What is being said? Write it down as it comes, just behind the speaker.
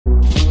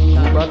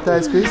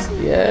baptized, Chris?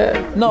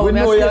 Yeah. No, we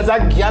know you as a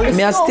Gallus.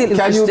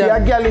 Can you be a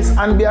Gallus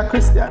and be a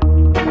Christian?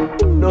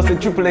 Does the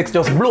Triple X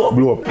just blow up?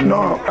 Blow up.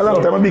 No, a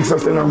long time, a big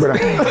sustainer, brother.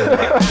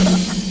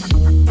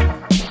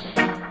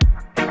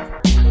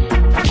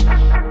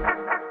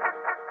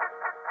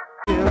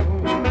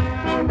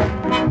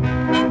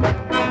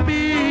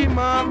 Be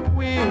my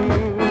queen,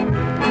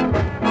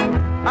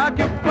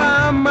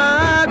 occupy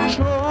my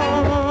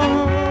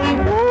throne,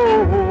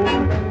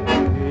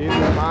 in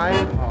my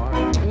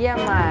heart. Yeah,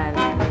 man.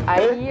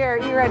 I hear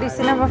you ready to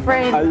see my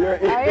friend.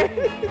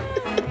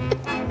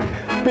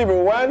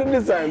 People, why did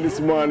this time this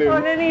morning?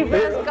 What did he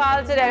first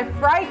call today?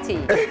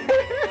 Frighty.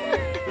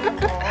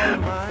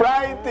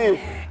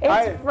 Friday.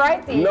 It's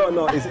Friday.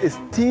 No, it's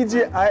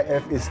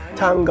TGIF. It's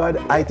Thank God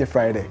IT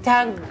Friday.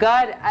 Thank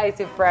God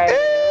IT Friday.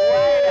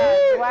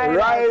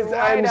 Rise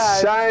and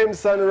shine,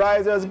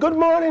 sunrisers. Good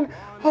morning.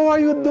 How are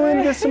you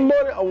doing this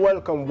morning?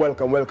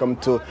 Welcome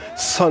to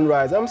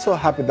Sunrise. I'm so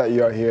happy that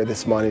you are here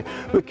this morning.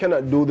 We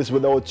cannot do this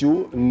without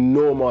you.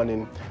 No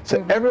morning.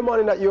 So every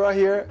morning that you are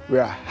here, we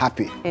are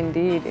happy.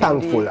 Indeed.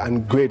 Thankful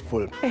and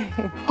grateful.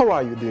 How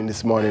are you doing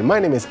this morning? My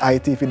name is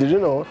IT, if you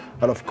didn't know.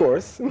 And of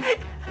course...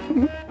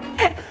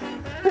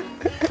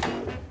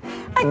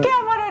 I can't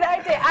bother with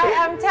IT. I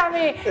am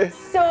Tami.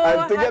 So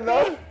and together,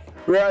 happy.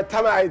 we are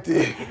Tami IT.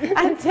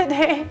 And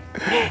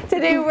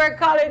today we're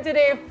calling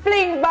today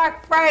Fling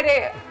Back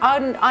Friday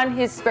on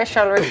his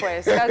special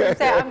request. Because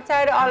I'm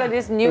tired of all of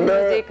this new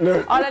music,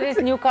 all of this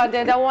new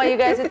content. I want you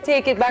guys to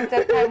take it back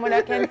to a time when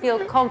I can feel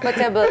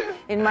comfortable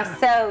in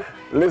myself.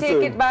 Listen.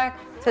 Take it back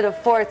to the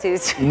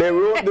 40s. They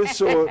wrote this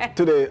show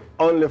today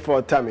only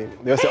for Tami.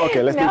 They said,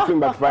 okay, let's do Fling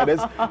Back Fridays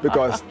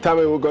because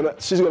Tami,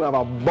 she's gonna have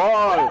a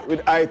ball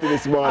with IT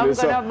this morning. I'm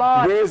gonna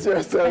ball. Brace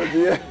yourself,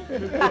 yeah.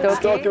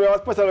 Talking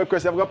about special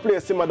request, I'm gonna play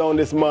Simmer Down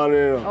this morning.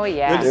 You know? Oh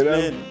yeah. You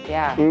know?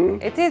 Yeah.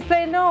 It is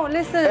playing now.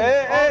 Listen.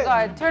 Oh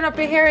God, turn up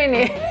your hearing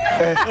aid.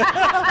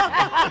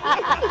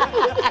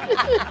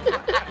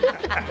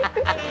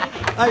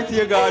 IT,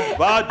 you got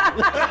bad.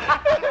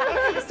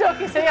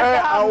 Stokey, say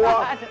I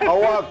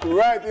walked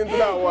right into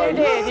that one.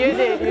 You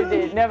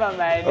did. Never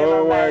mind.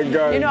 Oh my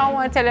God. You know, I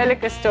want to tell you a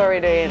little story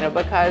there, you know,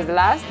 because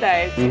last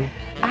night,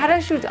 I had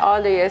a shoot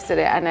all day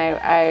yesterday and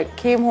I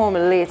came home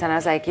late and I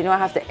was like, you know, I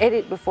have to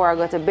edit before I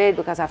go to bed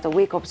because I have to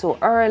wake up so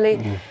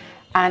early.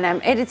 And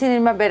I'm editing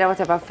in my bed or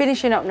whatever,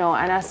 finishing up now,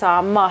 and I saw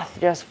a moth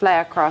just fly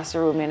across the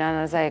room, you know, and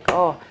I was like,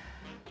 oh,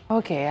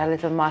 okay, a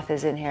little moth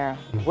is in here.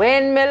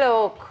 When me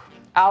look,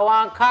 I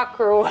want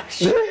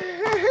cockroach.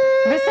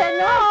 Me say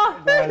no.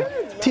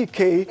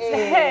 TK.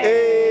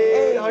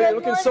 Hey, how are you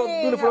looking so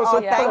beautiful, so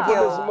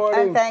thankful this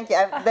morning. Thank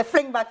you. The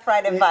Fling Back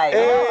Friday vibe.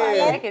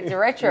 I like it,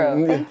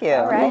 retro. Thank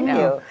you. Thank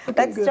you.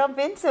 Let's jump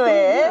into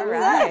it. All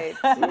right.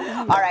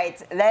 All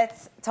right,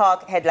 let's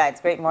talk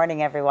headlines. Great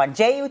morning, everyone.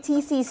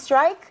 JUTC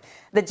strike.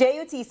 The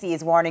JUTC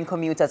is warning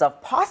commuters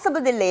of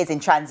possible delays in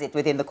transit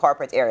within the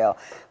corporate area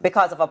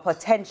because of a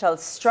potential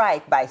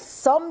strike by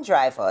some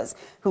drivers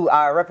who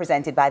are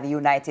represented by the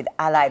United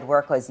Allied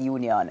Workers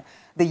Union,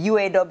 the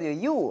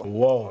UAWU.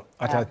 Wow,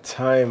 at a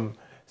time,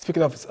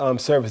 speaking of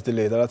service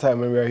delays, at a time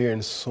when we are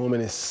hearing so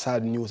many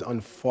sad news,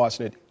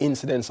 unfortunate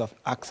incidents of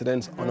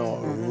accidents on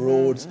our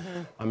roads,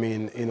 I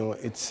mean, you know,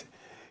 it's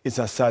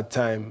a sad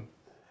time.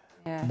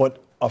 Yeah.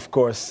 But of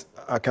course,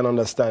 I can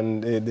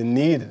understand the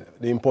need,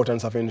 the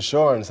importance of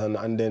insurance,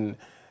 and then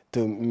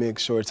to make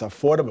sure it's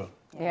affordable.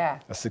 Yeah.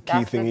 That's the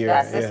key thing here.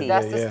 That's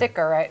the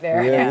sticker right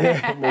there.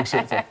 Yeah. Make sure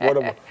it's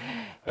affordable.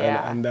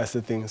 And that's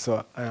the thing.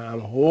 So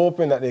I'm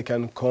hoping that they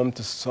can come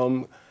to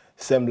some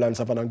semblance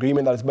of an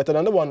agreement that is better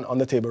than the one on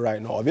the table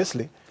right now.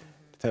 Obviously,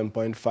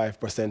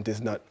 10.5% is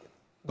not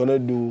going to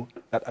do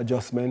that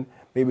adjustment.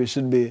 Maybe it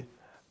should be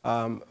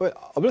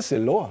obviously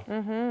lower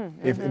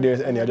if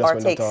there's any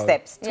adjustment or take at all.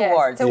 steps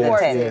towards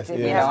Yes.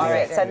 All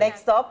right. So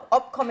next up,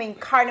 upcoming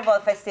carnival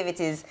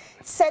festivities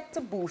set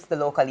to boost the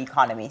local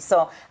economy.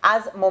 So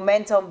as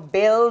momentum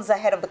builds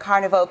ahead of the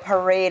carnival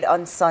parade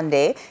on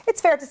Sunday,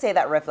 it's fair to say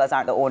that revelers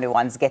aren't the only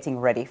ones getting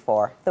ready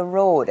for the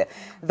road.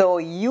 Though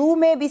you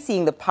may be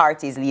seeing the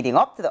parties leading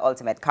up to the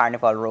ultimate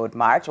carnival road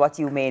march, what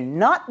you may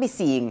not be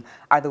seeing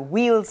are the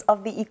wheels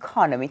of the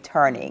economy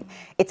turning.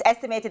 It's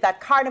estimated that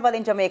carnival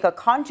in Jamaica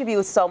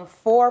contributes some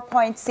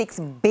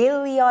 $4.6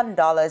 billion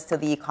to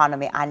the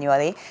economy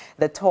annually.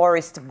 The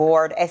tourist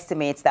board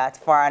estimates that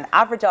for an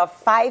average of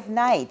 5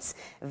 nights,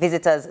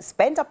 visitors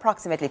spent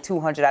approximately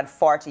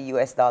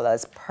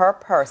 $240 per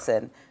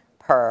person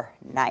per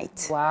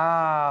night.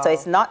 Wow. So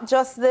it's not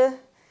just the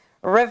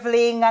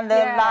reveling and the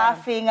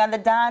laughing and the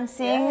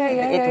dancing.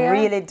 It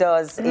really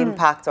does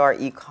impact our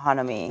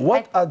economy.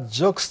 What a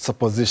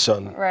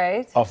juxtaposition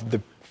of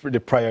the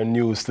prior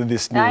news to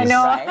this news. I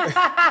know.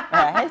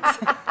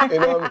 Right? You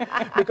know,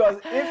 because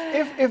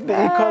if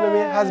the economy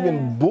has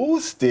been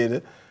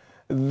boosted,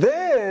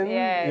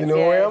 then you know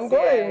where I'm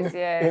going.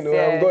 You know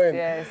where I'm going.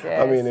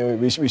 I mean,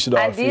 we should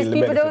all feel the benefits. And these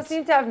people don't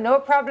seem to have no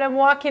problem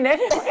walking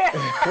anywhere.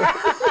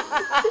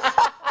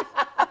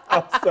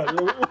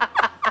 Absolutely.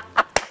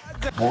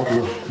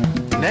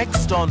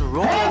 Next on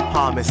Royal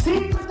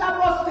Pharmacy.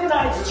 Thursday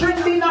night,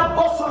 strictly not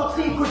bust out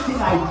secret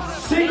tonight.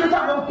 Secret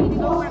about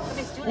people.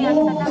 That's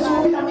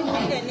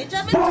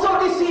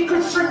how the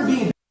secret string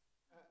bean.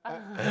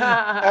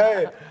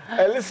 Hey,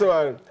 listen,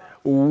 man.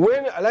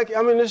 When, like,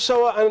 I'm in the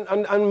shower and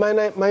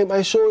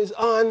my show is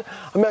on,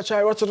 I'm going to try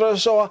to rush to the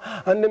shower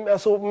and then I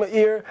soap my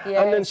ear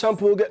and then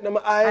shampoo will get in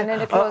my eye. And then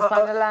the clothes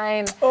on the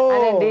line, and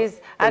then this,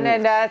 and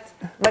then that.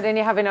 But then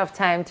you have enough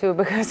time too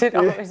because it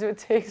always would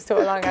take so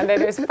long and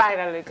then it's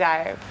finally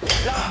time.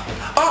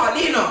 Oh,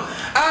 Dino,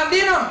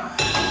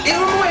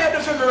 even more you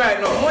do for me right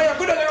now. More you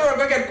go down the road,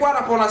 go get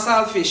quarter pound of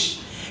saltfish.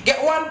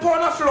 Get 1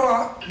 pound of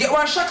flour, get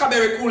 1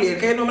 shakaberry coolie,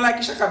 because you know me like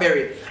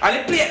shakaberry. And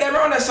you plate them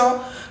around there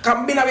so,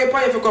 come be away for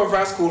you if you come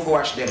from school for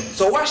wash them.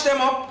 So wash them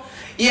up,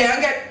 yeah,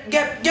 and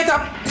get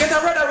a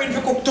brother in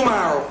for cook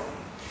tomorrow.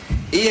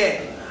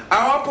 Yeah.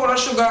 And 1 pound of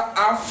sugar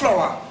and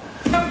flour.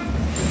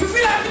 You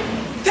feel like,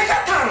 take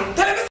a tongue,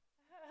 tell him.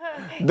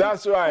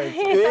 That's right.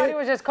 He thought he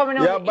was just coming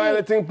out to buy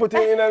the thing, put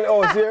it in an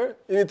house here,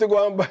 you need to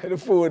go and buy the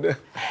food.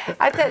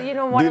 I tell you,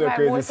 one of my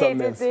most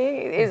hated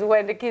things is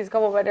when the kids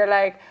come over, they're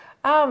like,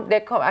 they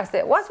come, I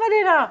say, what's for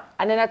dinner?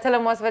 And then I tell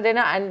them what's for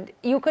dinner, and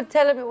you could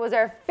tell them it was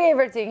their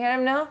favorite thing. Hear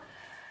them now?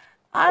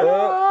 I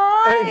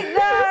don't like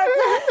that.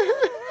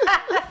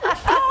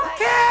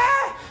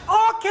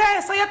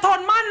 Okay, so you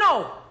turn man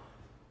now.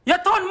 You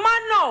turn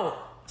man now.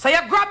 So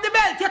you grab the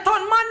belt, you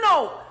turn man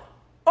now.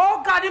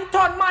 Oh God, him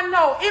turn man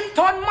now. Him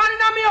turn man in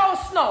my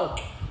house now.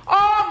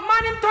 Oh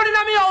man, him turn in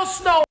my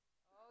house now.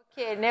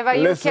 Okay, never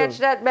you catch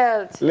that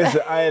belt.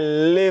 Listen, I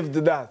lived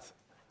that.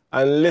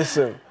 And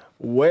listen.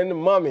 When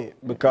mommy,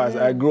 because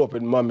I grew up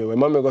with mommy, when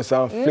mommy goes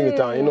and fling it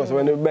on, you know, so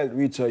when the belt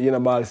reach her, you know,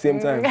 about the same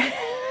time. The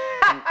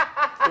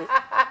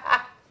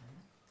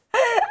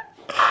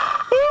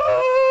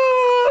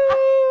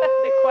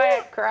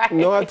quiet cry.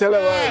 No, I tell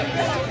her why.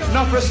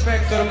 Enough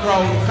respect to the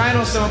crowd. I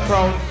know some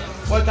crowd,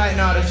 but I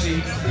know the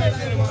chief.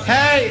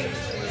 Hey,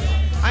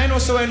 I know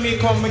so when me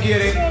come, me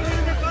get it.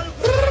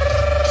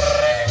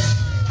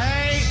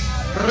 Hey,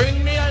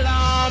 ring the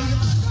alarm,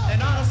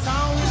 and all the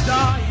sounds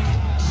dying.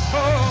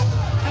 Oh.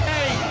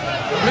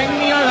 Ring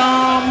the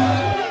alarm.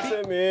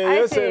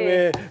 You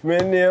say me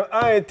name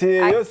IT.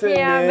 You say me,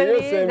 can't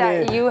believe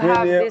that you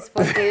have this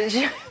footage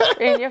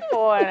in your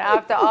phone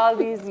after all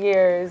these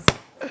years.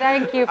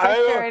 Thank you for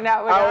sharing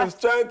that with us. I was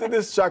trying to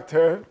distract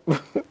her,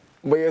 but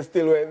you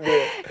still went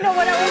there. No,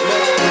 what I was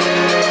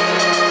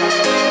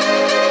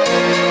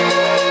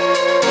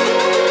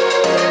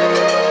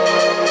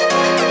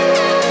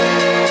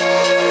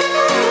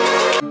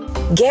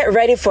Get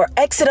ready for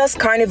Exodus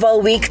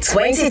Carnival Week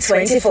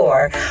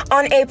 2024.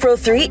 On April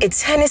 3,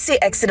 it's Hennessy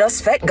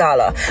Exodus Fete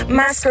Gala,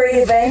 masquerade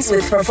events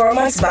with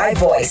performance by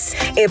voice.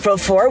 April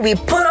 4, we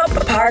pull up,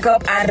 park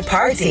up, and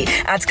party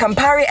at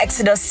Campari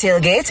Exodus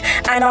Tailgate.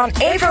 And on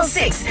April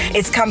 6,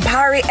 it's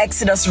Campari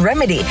Exodus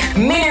Remedy,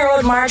 mini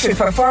road march with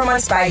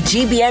performance by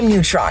GBM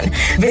Neutron.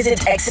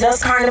 Visit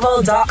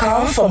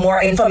ExodusCarnival.com for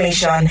more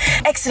information.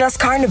 Exodus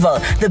Carnival,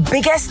 the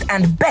biggest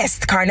and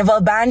best carnival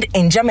band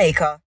in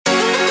Jamaica.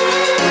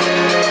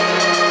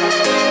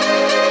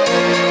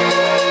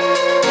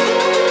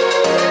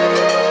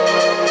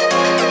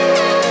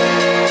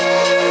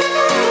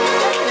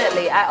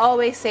 I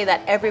always say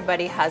that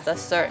everybody has a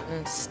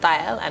certain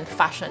style and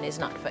fashion is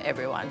not for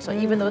everyone. So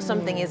even though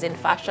something is in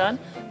fashion,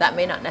 that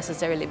may not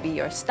necessarily be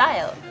your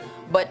style,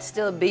 but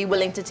still be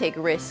willing to take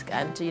risk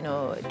and to,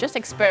 just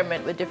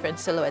experiment with different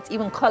silhouettes,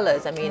 even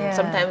colors. I mean,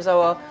 sometimes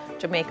our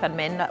Jamaican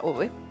men,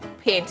 we're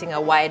painting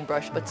a wide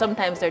brush, but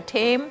sometimes they're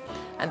tame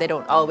and they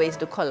don't always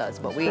do colors.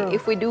 But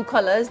if we do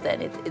colors,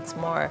 then it's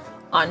more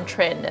on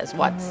trend as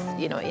what's,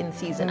 in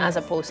season, as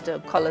opposed to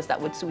colors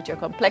that would suit your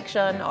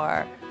complexion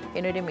or,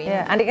 you know what I mean?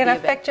 Yeah, and it can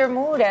affect your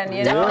mood and,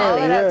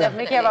 definitely.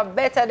 make you have a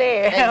better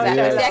day.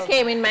 Exactly. See, I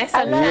came in my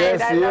sunrise.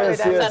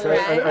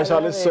 Yes. And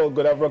Charlotte's so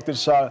good. I've worked with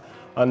Charlotte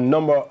on a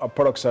number of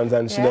productions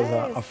and she does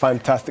a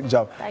fantastic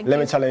job. Let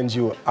me challenge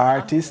you,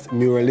 artist,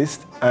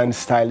 muralist, and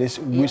stylist.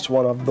 Which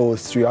one of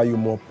those three are you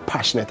more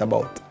passionate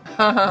about?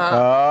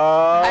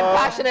 I'm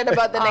passionate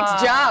about the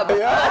next job.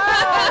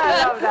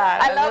 I love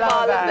that. I love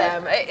all of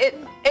them.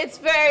 It's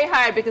very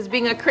hard because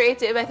being a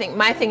creative, I think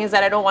my thing is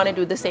that I don't want to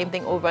do the same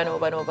thing over and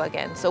over and over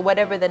again. So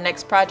whatever the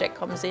next project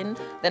comes in,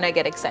 then I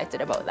get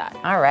excited about that.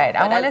 All right.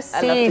 I want to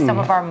see some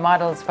of our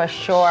models for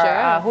sure.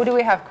 Who do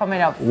we have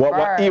coming up first?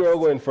 What era are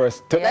we going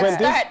first? 20s?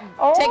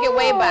 Take it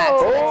way back.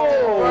 So let's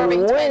do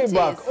roaring 20s.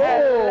 Back.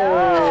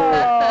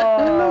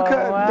 Look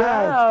at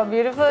that.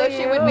 Beautiful. So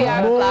she would be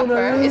our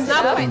flapper. It's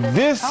not quite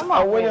this, and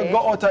when you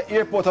go out of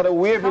airport at the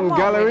waving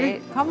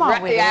gallery. Come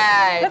on with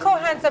it. Look how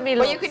handsome he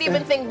looks. But you could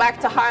even think back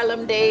to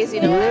Harlem days,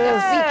 like a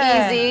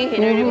speakeasy,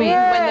 you know what I mean?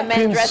 When the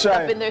men dressed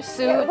up in their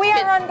suits. We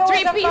are on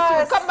three-piece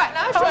suit. Come back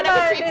now, show them a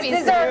three-piece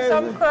suit. Deserve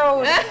some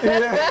crowd.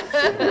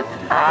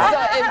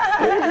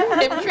 So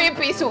in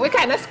three-piece suit, we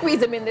kind of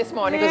squeeze him in this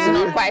morning because it's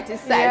not quite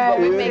his size, but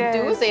we make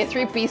do. So your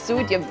three-piece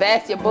suit, your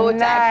vest, your bow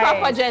tie,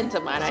 proper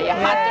gentleman. And you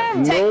had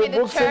to take me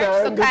to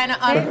church, so kind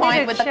of on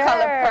point with the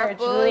color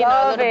purple, you know,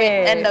 a little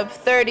bit end of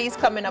 30s,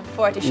 coming up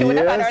 40. She would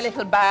have had her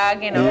little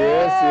bag, you know,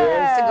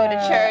 to go to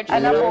church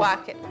and a book.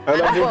 And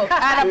a book.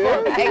 And a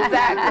book,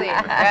 exactly.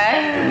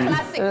 Right?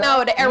 Classic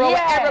now, the era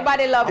where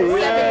everybody loved the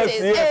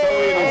 70s.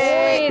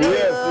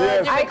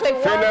 Jimmy Cliff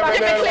to the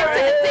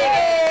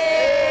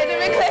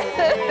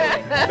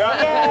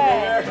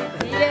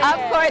Of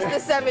course, the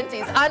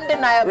 70s,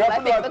 undeniable. I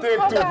think the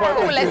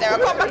coolest era.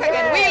 Come back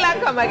again, wheel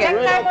and come again.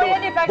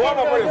 Go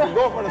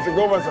for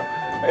this.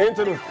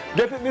 Introduce.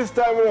 Get it this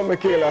time,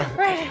 Michaela.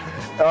 Right.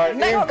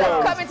 Next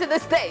up, coming to the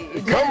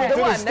stage. Coming to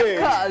the stage.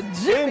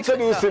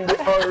 Introducing the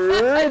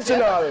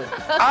original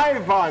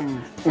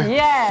Ivan.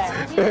 Yes.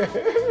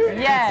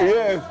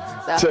 Yes.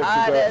 Check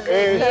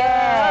it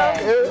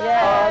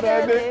out.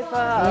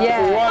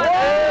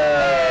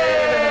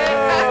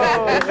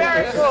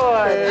 Very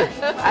good.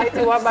 I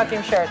too want back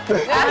in shirt. I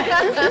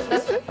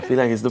feel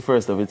like it's the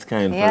first of its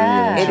kind for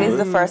real. It is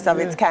the first of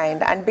its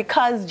kind. And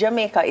because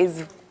Jamaica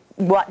is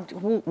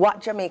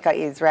what Jamaica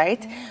is,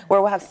 right?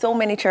 Where we have so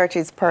many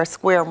churches per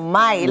square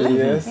mile.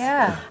 Yes.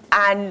 Yeah.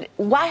 And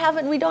why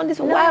haven't we done this?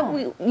 Why have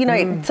we, you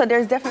know, so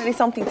there's definitely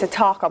something to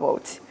talk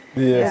about.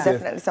 Yes, There's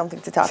definitely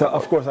something to talk about. So,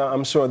 of course,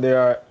 I'm sure there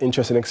are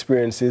interesting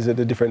experiences with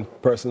the different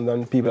persons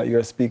and people that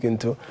you're speaking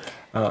to.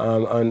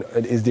 And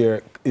is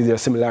there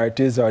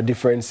similarities or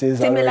differences?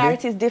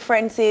 Similarities,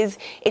 differences.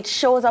 It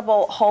shows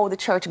about how the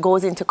church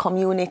goes into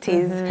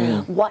communities,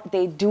 what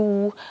they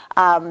do,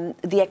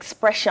 the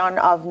expression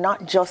of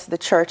not just the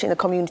church in the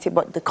community,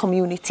 but the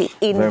community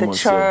in the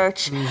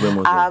church.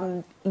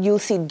 You'll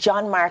see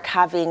John Mark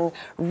having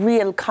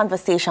real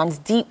conversations,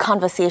 deep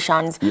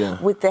conversations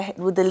with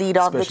the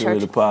leader of the church. Especially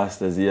with the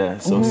pastors,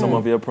 So some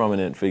of your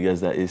prominent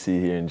figures that you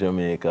see here in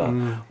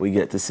Jamaica, we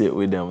get to sit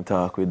with them,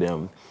 talk with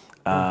them,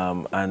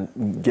 and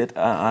get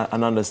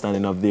an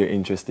understanding of their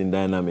interesting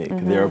dynamic,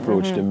 their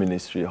approach to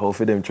ministry, how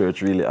for them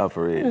church really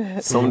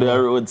operate. Some they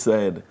are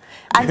roadside,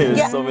 some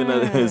in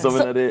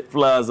the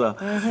plaza.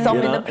 Some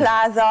in the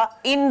plaza,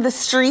 in the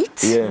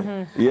street.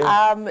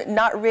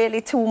 Not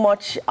really too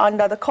much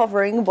under the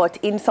covering, but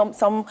in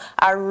some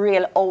are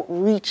real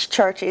outreach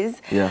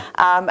churches.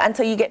 And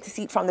so you get to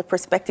see it from the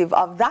perspective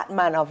of that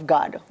man of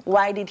God.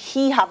 Why did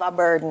he have a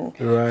burden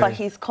for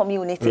his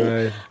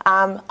community?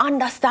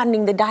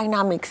 Understanding the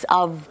dynamics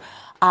of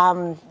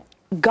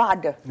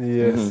God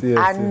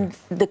and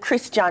the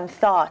Christian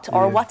thought,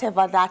 or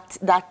whatever that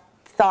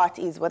thought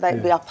is, whether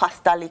it be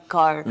apostolic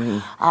or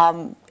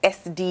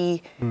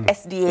SDA.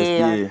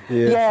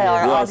 We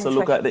also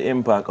look at the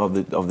impact of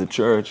the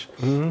church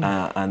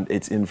and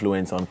its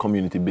influence on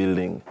community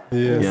building.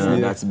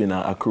 That's been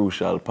a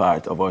crucial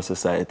part of our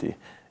society,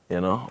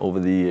 over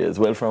the years.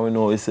 Well, from we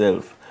know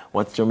ourselves,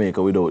 what's Jamaica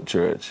without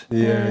church?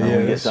 We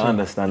get to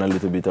understand a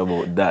little bit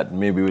about that.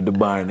 Maybe with the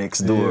bar next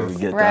door, we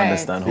get to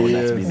understand how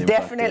that's been impacted.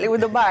 Definitely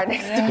with the bar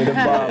next door. With the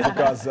bar,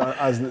 because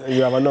as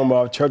you have a number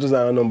of churches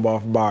and a number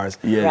of bars.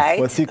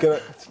 But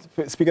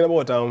speaking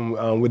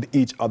about with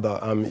each other,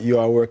 you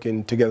are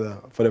working together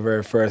for the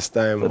very first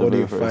time. How do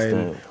you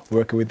find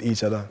working with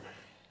each other?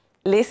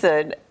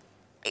 Listen,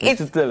 you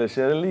should tell us,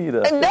 you're the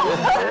leader.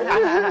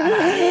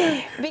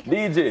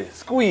 DJ,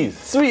 squeeze,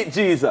 sweet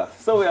Jesus.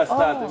 So we are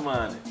starting,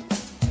 man.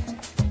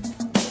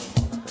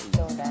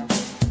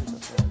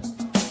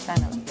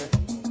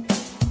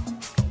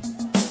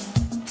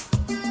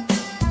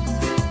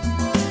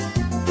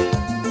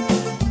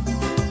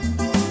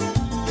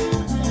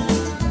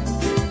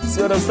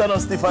 So the son of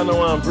Stephen no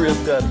one praise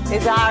God.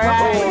 It's all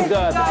right. Oh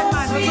God. God,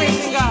 man, we're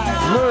praising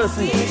God.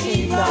 Mercy.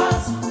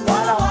 Jesus,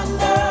 what a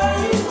wonder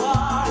you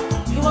are.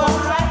 You are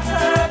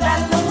brighter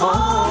than the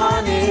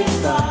morning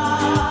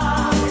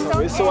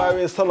star. So why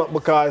we stand up,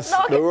 because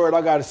the word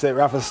of God said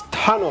we have to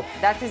stand up.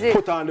 That is it.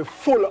 Put on the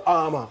full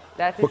armor.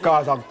 That is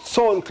because a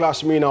sound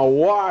clash mean a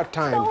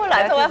wartime. So we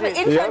have to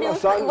introduce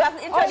So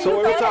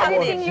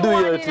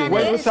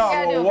when we talk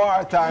about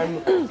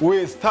wartime,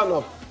 we stand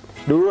up.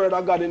 The word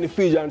of God in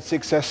Ephesians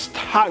 6 says,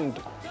 stand,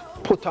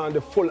 put on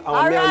the full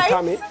armor. Me and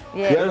Tami,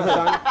 you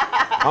understand?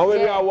 And when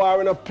we are war,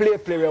 we don't play,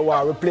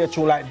 we play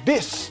through like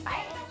this.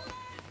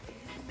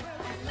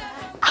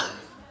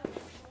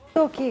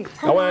 Okay.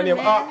 I want to name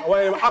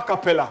a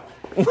cappella.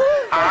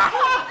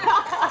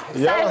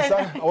 You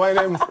understand?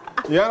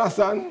 You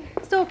understand?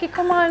 It's okay,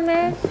 come on,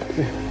 man.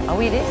 Are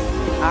we this?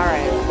 All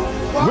right.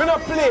 We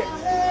don't play.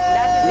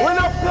 We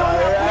don't play.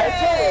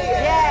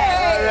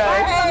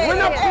 We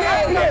don't play.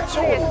 See,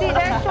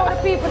 let's show the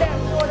people that.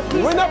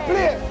 We don't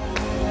play.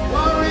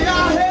 You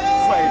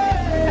understand?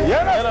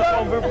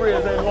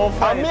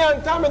 And me and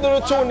Tami do the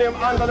tune name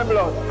Under the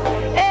Blood.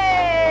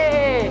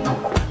 Hey!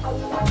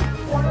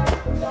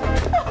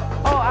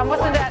 Oh, I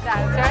mustn't do that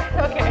dance, right?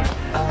 Okay.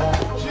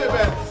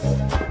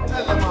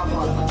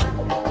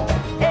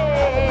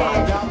 Hey! I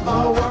am a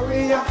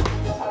warrior,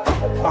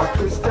 a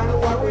Christian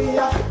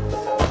warrior,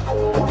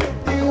 with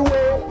the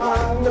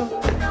weapon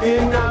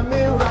in my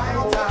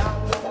right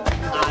hand.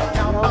 I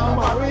am a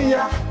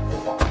warrior,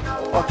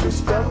 a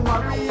Christian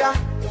warrior.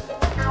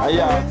 I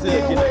Yeah, see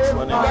the next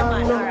one.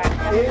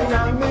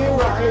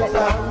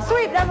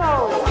 Sweep them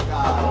out.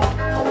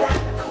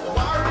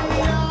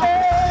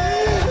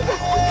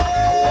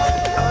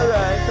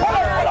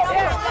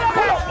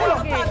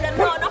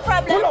 No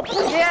problem.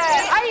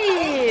 Yeah,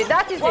 aye,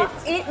 that is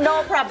it.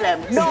 No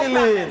problem. No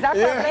problem. That's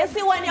you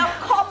see when you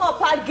come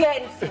up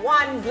against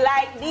ones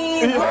like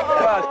these,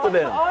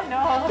 oh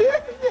no.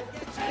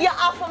 you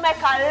have to make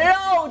a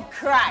loud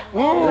cry.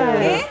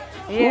 Okay?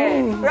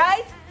 Yeah.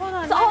 Right?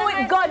 So how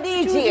it go,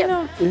 DJ?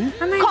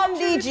 Come,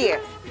 DJ.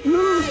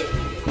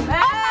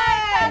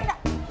 Hey!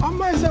 On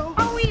myself.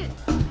 Oh, wait.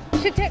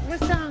 She take my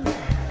song.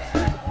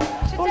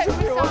 She take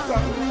my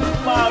song.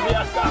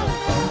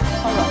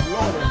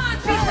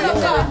 People of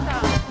God.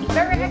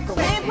 Very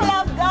expected. People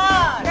of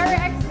God. Very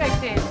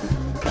expected.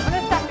 I'm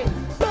gonna stop it.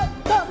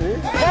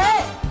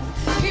 Hey!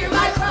 Hear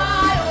my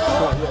cry,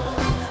 oh.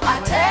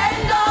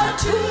 Attend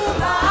unto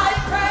my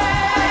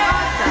prayer.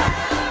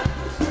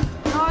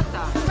 No,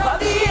 sir. From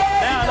the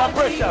end Under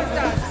pressure.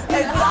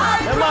 and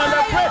I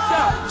Under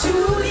pressure. to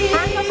thee.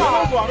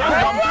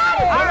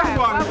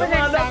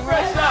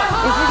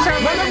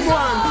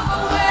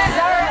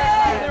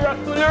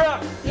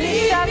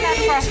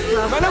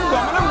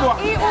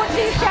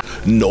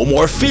 No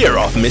more fear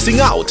of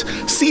missing out.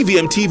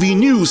 CVMTV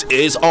News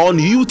is on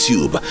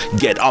YouTube.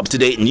 Get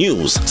up-to-date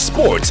news,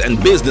 sports,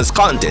 and business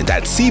content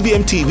at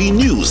CVMTV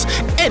News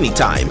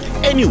anytime,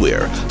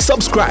 anywhere.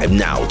 Subscribe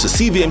now to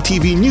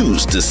CVMTV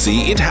News to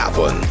see it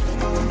happen.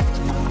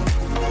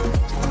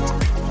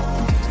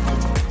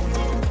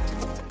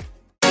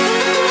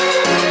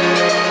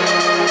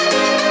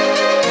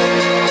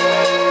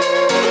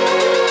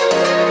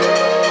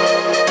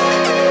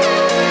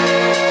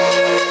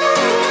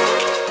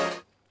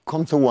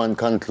 Come to one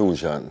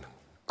conclusion.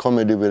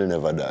 Comedy will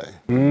never die.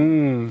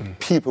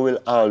 People will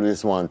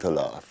always want to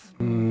laugh.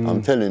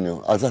 I'm telling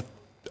you, as I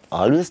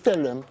always tell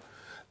them,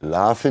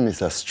 laughing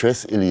is a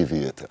stress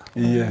alleviator.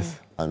 Yes.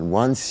 And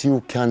once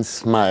you can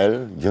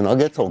smile, you not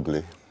get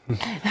ugly.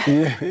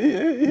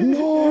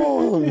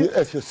 No,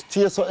 if you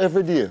stay so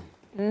every day,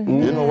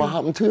 you know what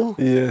happened to you?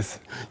 Yes.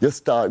 You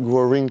start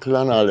grow wrinkle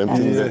and all them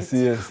things. Yes,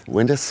 yes.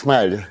 When they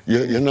smile,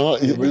 you know,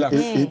 it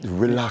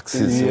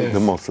relaxes Yes. the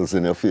muscles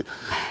in your feet.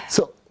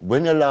 So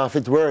when you laugh,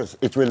 it works.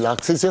 It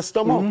relaxes your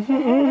stomach.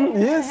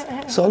 Yes.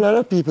 So a lot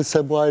of people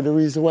say, boy, the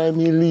reason why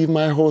me leave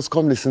my house,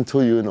 come listen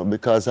to you, you know,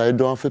 because I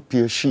don't have to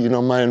pay she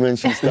no mind when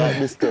she start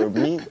disturb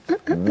me.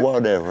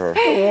 Whatever.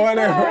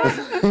 Whatever.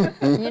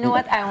 You know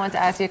what I want to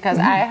ask you, because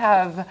I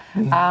have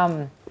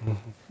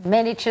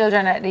many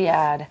children at the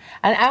yard,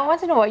 and I want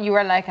to know what you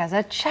were like as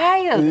a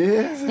child.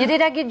 Yes. You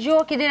did I get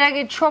joke? You did I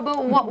get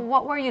trouble?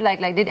 What were you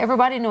like? Like, did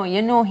everybody know?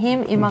 You know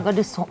him? He might go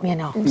do something, you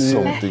know.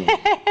 Something.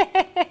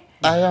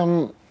 I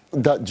am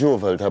that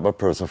jovial type of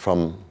person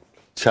from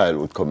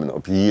childhood coming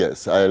up.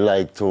 Yes, I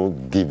like to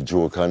give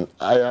joke, and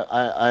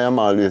I am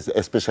always,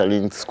 especially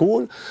in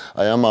school,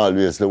 I am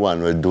always the one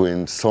who is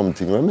doing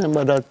something.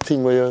 Remember that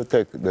thing where you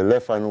take the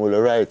left hand with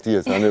the right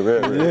ears and the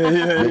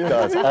right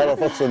because all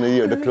of us in the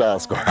year the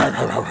class go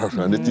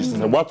and the teacher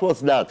said, what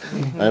was that?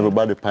 And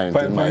everybody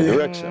pointed in my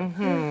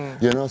direction.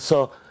 You know,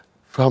 so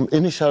from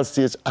initial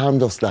stage, I'm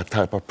just that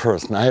type of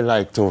person. I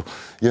like to,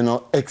 you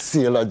know,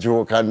 exhale a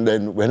joke, and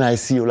then when I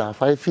see you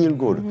laugh, I feel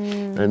good.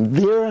 And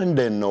there and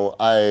then now,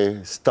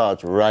 I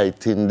start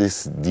writing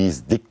these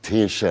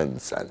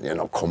dictations and, you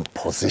know,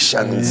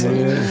 compositions,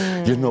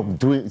 and, you know,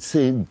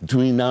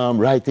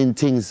 writing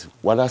things,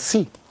 what I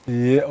see.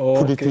 Yeah,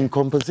 Put it in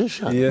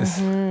composition. Yes.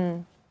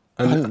 And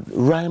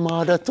rhyme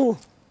harder too.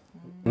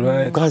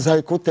 Right. Because I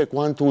could take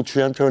 1, 2,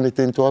 3 and turn it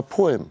into a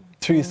poem.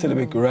 3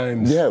 syllabic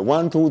rhymes. Yeah,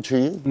 1, 2,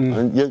 3,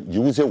 and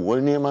you use your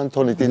whole name and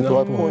turn it into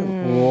a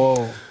poem.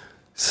 Whoa.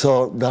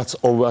 So that's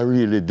how I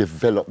really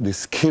developed the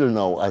skill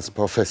now as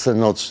Professor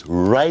Nuts.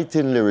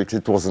 Writing lyrics,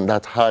 it wasn't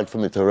that hard for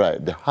me to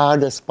write. The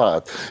hardest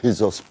part is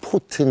just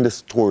putting the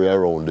story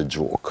around the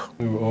joke.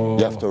 Oh.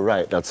 You have to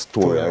write that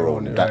story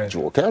around that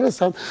joke. You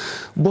understand?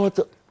 But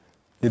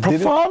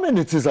performing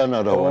it is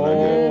another one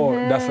again. Oh,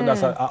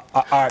 that's an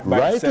art by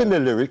Writing itself. the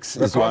lyrics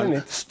is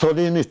one,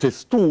 studying it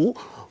is two,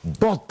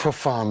 but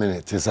performing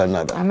it is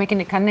another. I'm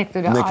making it connect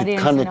with the audience. Make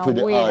it connect with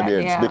the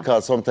audience,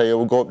 because sometimes you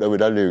will go up there with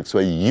the lyrics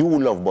where you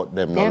love, but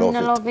them not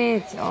love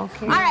it. Okay.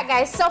 All right,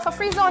 guys. So for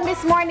Free Zone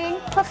this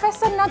morning,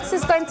 Professor Nuts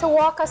is going to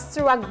walk us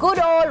through a good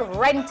old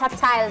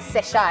rent-a-tile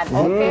session.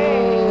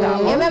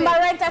 Okay. You remember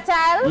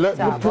rent-a-tile?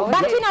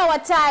 Back in our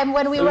time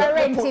when we were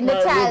renting the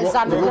tiles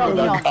on the ground,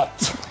 you know.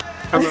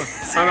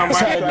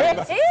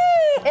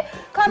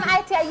 Come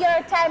out here,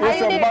 your time.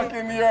 Back in your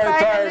time.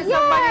 Yeah.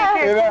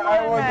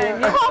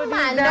 Come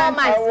on, no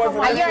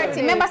man. Your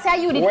team. Remember,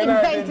 say you did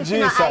invent it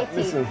in IT.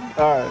 Listen,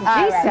 all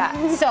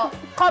right. So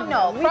come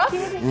now, Prof.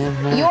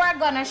 You are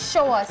gonna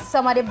show us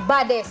some of the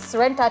baddest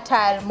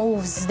rent-a-tile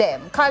moves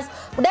them. Cause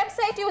them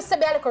say it used to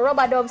be like a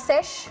rubber dub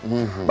sesh.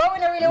 But we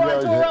don't really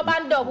want to rub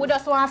and dub, we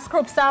just want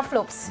scoops and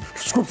flops.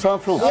 Scoops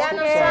and flops. Yeah,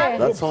 okay.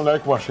 That sounds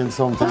like washing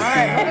something.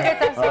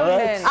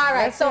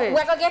 Alright, so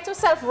we're gonna get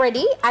yourself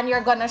ready and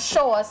you're gonna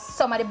show us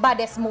some of the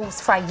baddest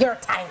moves for your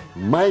time.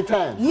 My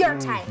time? Your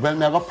time. Well,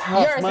 never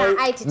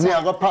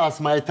pass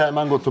my time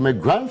and go to my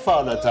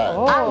grandfather's time.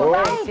 Oh,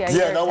 right.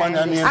 Yeah, that one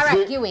you need.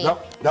 Alright, give it.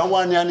 That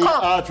one you need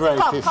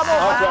arthritis.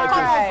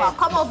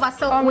 Come over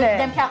so we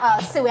them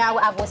can see where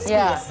we have our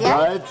space. Yeah?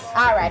 Right.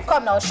 Alright,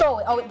 come now, show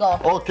it how it go.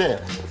 Okay.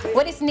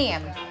 What is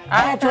name?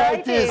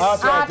 Arthritis.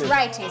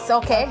 Arthritis,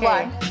 okay, go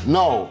on.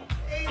 Now,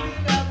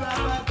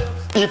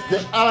 if the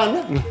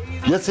hand,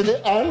 you see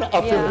the hand,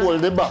 I feel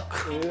hold the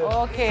back.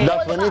 Okay.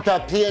 That's when it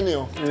pain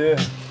you.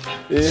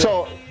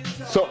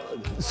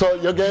 So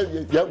you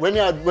get when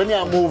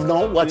you move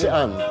now, watch your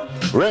hand.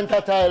 Rent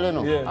a tile, you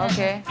know.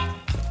 Okay.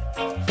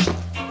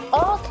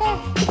 Okay.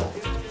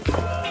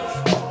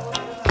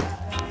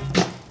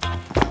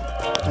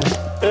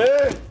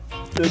 Hey,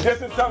 you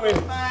get it, Tami.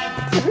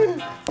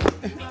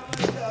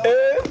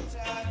 Hey,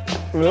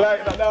 we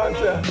like that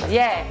dancer.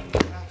 Yeah.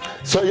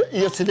 So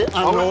you see the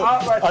hand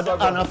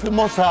now, and if you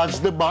massage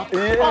the back,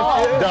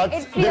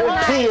 that's the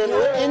pain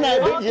in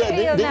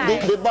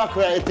the back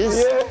right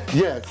is,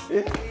 yes.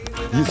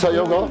 So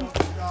you go.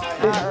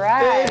 All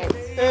right.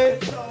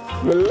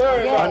 We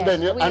learn.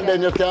 And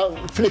then you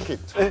can flick it.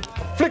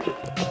 Flick it.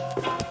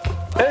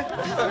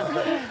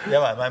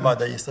 Yeah, my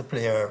mother used to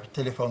play her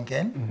telephone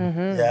cane.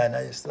 Yeah, and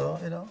I used to,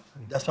 you know,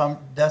 that's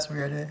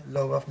where the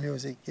love of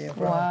music came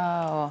from.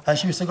 Wow. And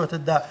she used to go to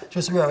that, she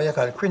used to wear what you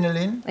call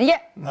crinoline. Yeah.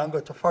 And go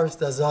to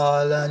Forrester's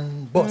Hall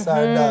and bust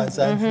her dance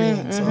and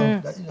fling. So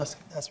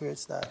that's where it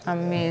started.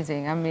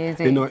 Amazing,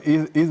 amazing. You know,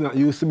 he's not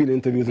used to be in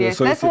interviews. Yes,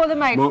 so let's hold the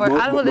mic for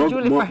I'll hold the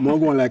Julie for more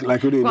going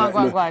like we do. Go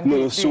on. You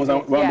know, those shows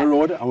on the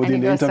road and we do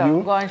the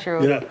interview. Go on,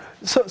 sure. You know,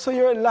 so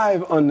you're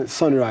live on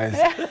Sunrise.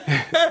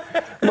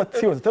 But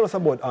seriously, tell us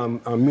about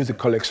music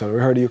collection. We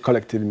heard you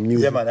collected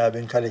music. Yeah, man, I've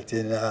been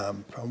collecting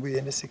from way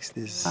in the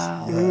 60s.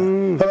 Wow.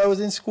 Yeah. But I was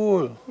in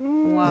school.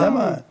 Wow. Yeah,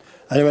 man.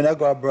 And when I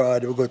go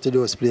abroad, we go to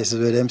those places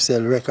where they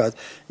sell records.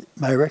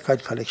 My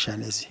record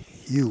collection is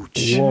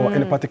huge. Wow.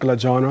 Any particular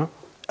genre?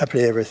 I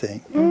play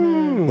everything.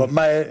 But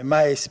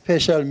my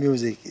special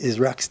music is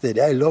rocksteady.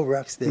 I love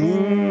rocksteady.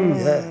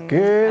 Yeah.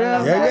 Good.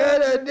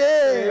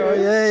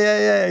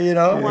 Yeah. You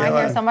know. I want to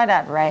hear some of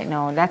that right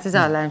now. That is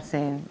all I'm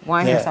saying.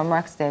 Want to hear some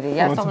rocksteady. You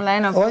have some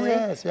line up? Oh,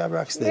 yes, we have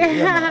rocksteady.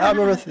 Yeah, I have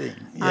everything.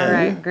 Yeah. All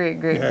right,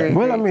 great.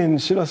 Well, I mean,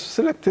 she just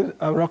selected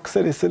a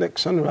rocksteady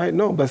selection right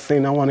now, but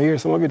saying I want to hear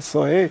some of it,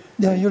 so hey.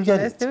 Yeah, you'll get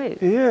Let's do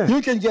it. Yeah.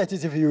 You can get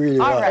it if you really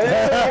want. Right.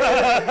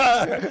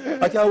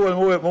 I can't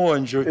wait my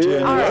one show too.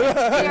 All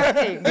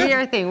right, do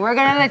your thing. We're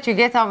going to let you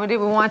get on with it.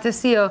 We want to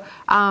see you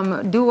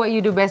do what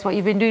you do best, what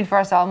you've been doing for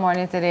us all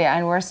morning today,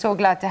 and we're so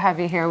glad to have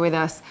you here with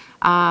us.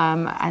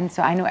 And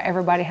so I know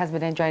everybody has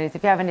been enjoying it.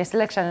 If you have any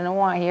selection and don't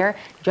want to hear,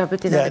 drop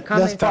it in the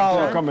comments. Just tap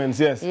in the comments,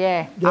 yes.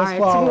 Yeah. All right,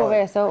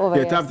 over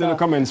there. Tap in the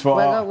comments for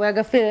we're going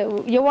to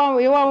feel you want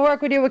to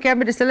work with you, we can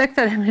be the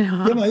selector. You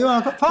know. Yeah, man, you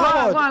want to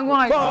forward.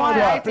 Go on.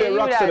 Play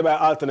Rocksteady by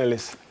Hylton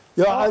Ellis.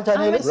 You're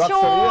Hylton Ellis?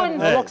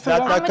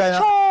 Rocksteady.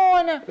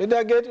 Did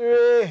I get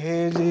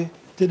ready?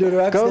 To do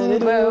Rocksteady?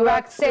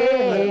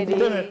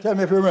 Rocksteady. Tell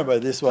me if you remember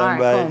this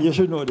one. You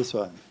should know this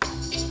one.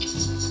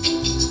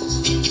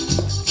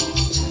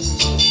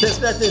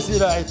 Let me see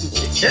the IT.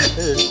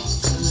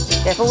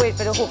 You have to wait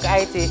for the hook,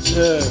 IT.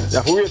 Yeah, you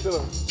have to wait. You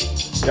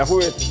have to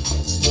wait.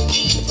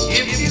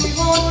 If you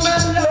want my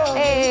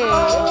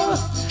love,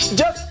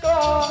 just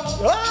call.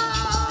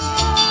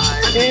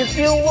 If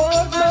you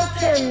want my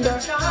tender,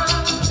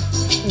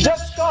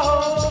 just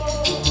call.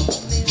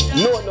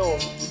 No.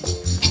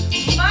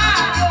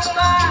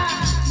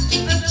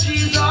 the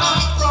cheese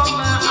off from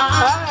my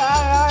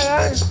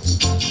eyes.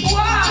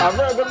 A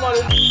very good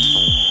morning.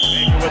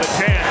 Jamaica with a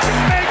chance.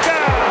 Jamaica!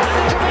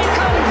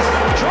 Jamaicans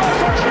draw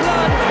first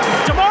blood.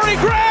 Damari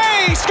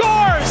Gray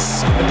scores!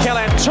 Mikel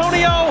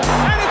Antonio,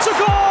 and it's a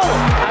goal!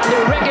 And the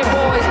Reggae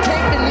Boys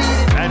take the lead.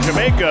 And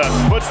Jamaica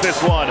puts this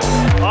one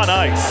on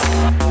ice.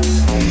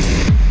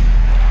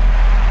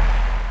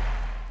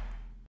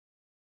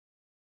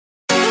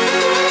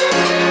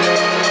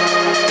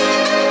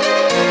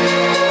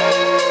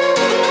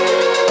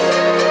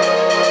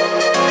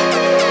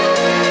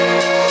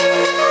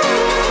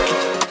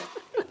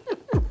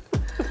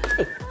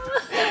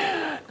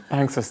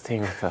 Thanks for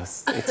staying with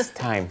us. It's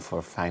time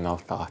for final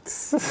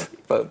thoughts.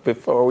 But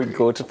before we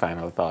go to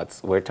final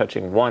thoughts, we're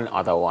touching one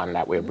other one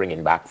that we're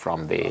bringing back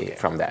from the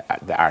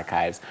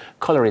archives: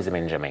 colorism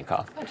in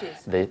Jamaica.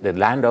 The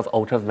land of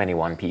out of many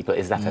one people.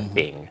 Is that a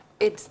thing?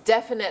 It's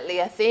definitely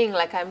a thing.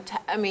 Like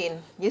I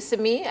mean, you see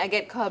me, I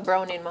get called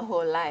brownie my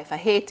whole life. I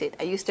hate it.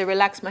 I used to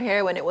relax my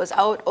hair when it was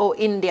out. Oh,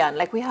 Indian.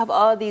 Like we have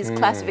all these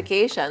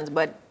classifications,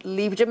 but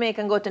leave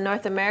Jamaica and go to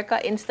North America,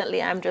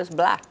 instantly I'm just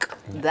black.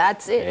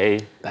 That's it.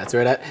 Hey, that's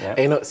where that.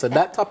 You know, so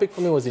that topic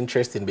for me was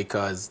interesting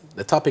because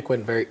the topic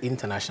went very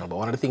international. But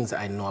one of the things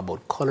I know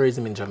about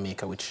colorism in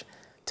Jamaica, which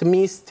to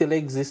me still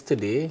exists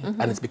today,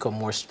 and it's become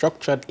more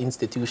structured,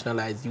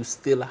 institutionalized. You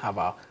still have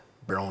a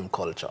brown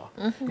culture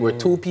where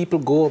two people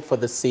go up for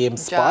the same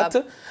spot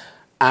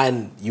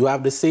and you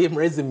have the same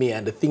resume,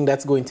 and the thing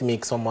that's going to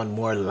make someone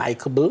more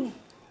likable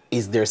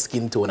is their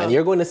skin tone. And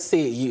you're going to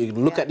say, you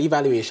look at the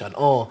evaluation,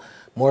 oh,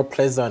 more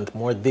pleasant,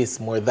 more this,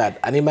 more that.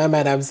 And in my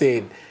mind, I'm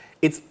saying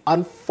it's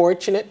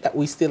unfortunate that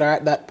we still are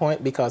at that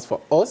point, because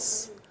for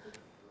us,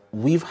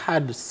 we've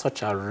had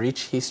such a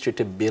rich history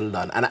to build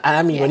on. And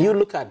I mean, when you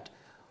look at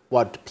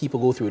what people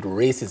go through with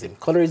racism,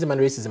 colorism and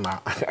racism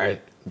are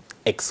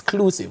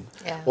exclusive.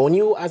 When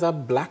you, as a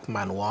black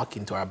man, walk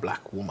into, or a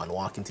black woman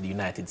walk into the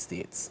United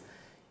States,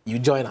 you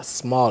join a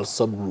small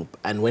subgroup,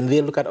 and when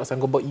they look at us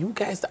and go, but you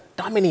guys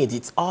dominate,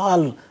 it's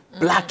all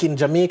black in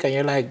Jamaica, and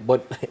you're like,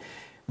 but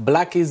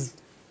black is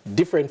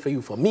different for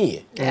you, for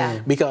me.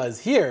 Because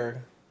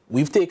here,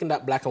 we've taken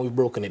that black and we've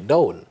broken it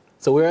down.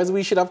 So whereas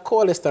we should have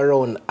coalesced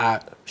around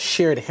a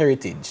shared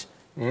heritage,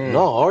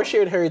 no, our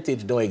shared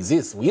heritage don't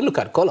exist. We look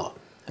at color.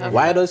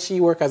 Why does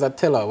she work as a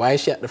teller? Why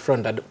is she at the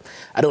front?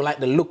 I don't like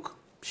the look.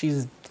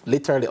 She's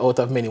literally out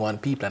of many one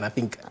people. And I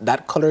think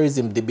that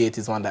colorism debate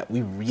is one that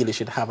we really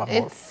should have a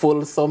more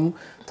fulsome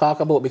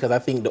talk about, because I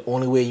think the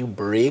only way you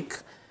break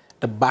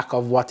the back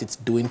of what it's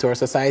doing to our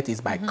society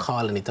is by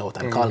calling it out,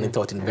 and calling it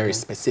out in very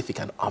specific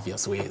and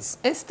obvious ways.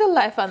 It's still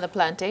life on the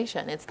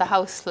plantation. It's the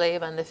house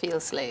slave and the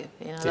field slave.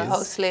 You know, the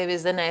house slave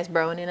is the nice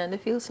brownie, and the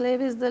field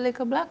slave is the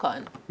little black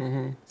one.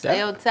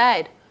 Stay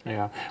outside.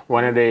 Yeah,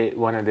 one of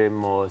the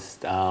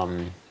most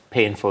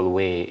painful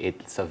way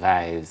it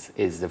survives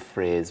is the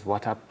phrase,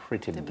 "What a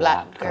pretty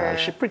black girl."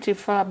 She's pretty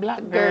for a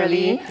black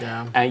girlie.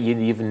 And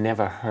you've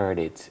never heard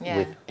it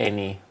with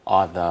any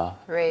other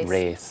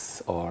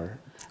race or.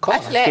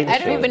 Actually, I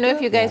don't even know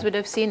if you guys would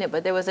have seen it,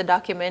 but there was a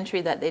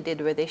documentary that they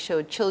did where they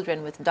showed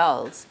children with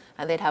dolls,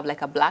 and they'd have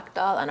like a black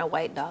doll and a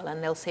white doll,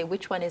 and they'll say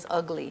which one is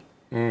ugly,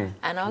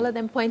 and all of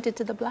them pointed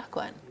to the black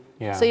one.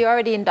 So you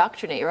already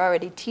indoctrinate. You're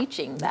already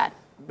teaching that.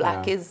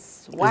 Black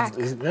is whack.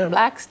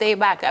 Black, stay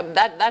back.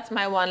 That's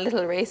my one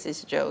little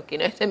racist joke. You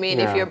know what I mean?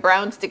 If you're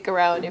brown, stick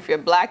around. If you're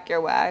black, you're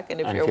whack. And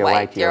if you're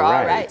white, you're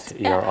all right.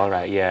 You're all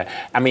right,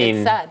 I mean,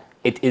 it's sad.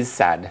 It is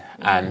sad.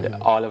 And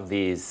all of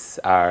these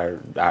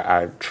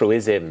are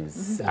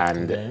truisms.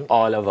 And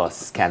all of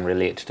us can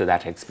relate to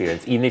that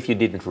experience. Even if you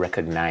didn't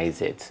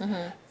recognize it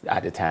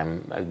at the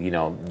time, you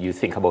know, you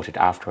think about it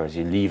afterwards.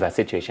 You leave a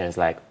situation, it's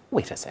like,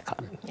 wait a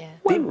second.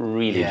 What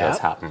really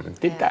just happened?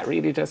 Did that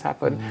really just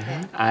happen?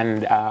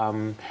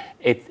 And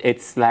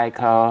it's like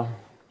a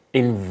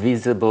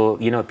invisible,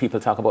 you know, people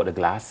talk about the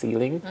glass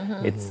ceiling.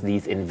 It's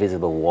these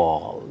invisible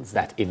walls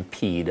that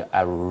impede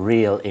a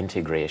real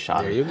integration.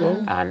 There you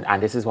go.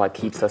 And this is what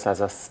keeps us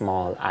as a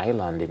small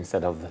island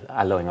instead of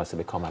allowing us to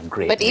become a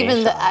great nation. But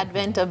even the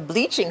advent of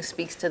bleaching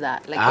speaks to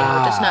that. Like, you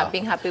know, just not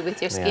being happy with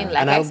your skin.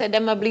 Like I said,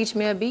 them a bleach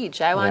me a beach.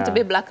 I want to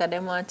be blacker,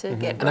 them want to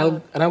get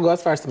brown. And I'll go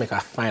as far as to make a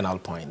final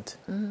point.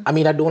 I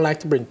mean, I don't like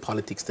to bring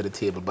politics to the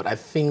table, but I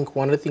think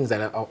one of the things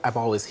that I've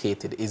always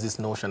hated is this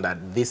notion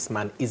that this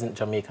man isn't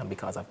Jamaican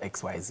because of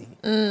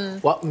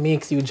XYZ. What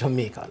makes you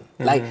Jamaican?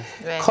 Like,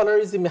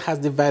 colorism has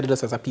divided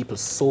us as a people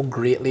so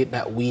greatly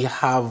that we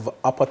have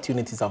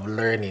opportunities of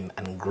learning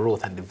and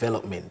growth and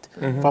development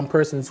from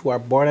persons who are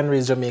born and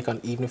raised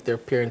Jamaican, even if their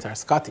parents are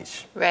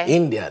Scottish,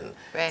 Indian,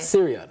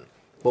 Syrian.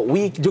 But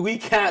we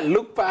can't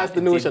look past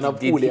the notion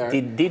of who they are.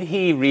 Did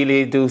he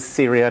really do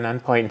Syrian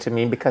and point to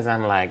me? Because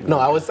I'm like... No,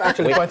 I was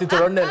actually pointing to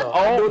Rondello.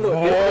 Oh,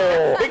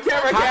 no. The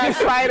camera can't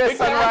find us,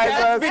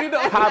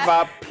 sunrisers.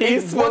 Have a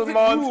peaceful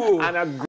month and a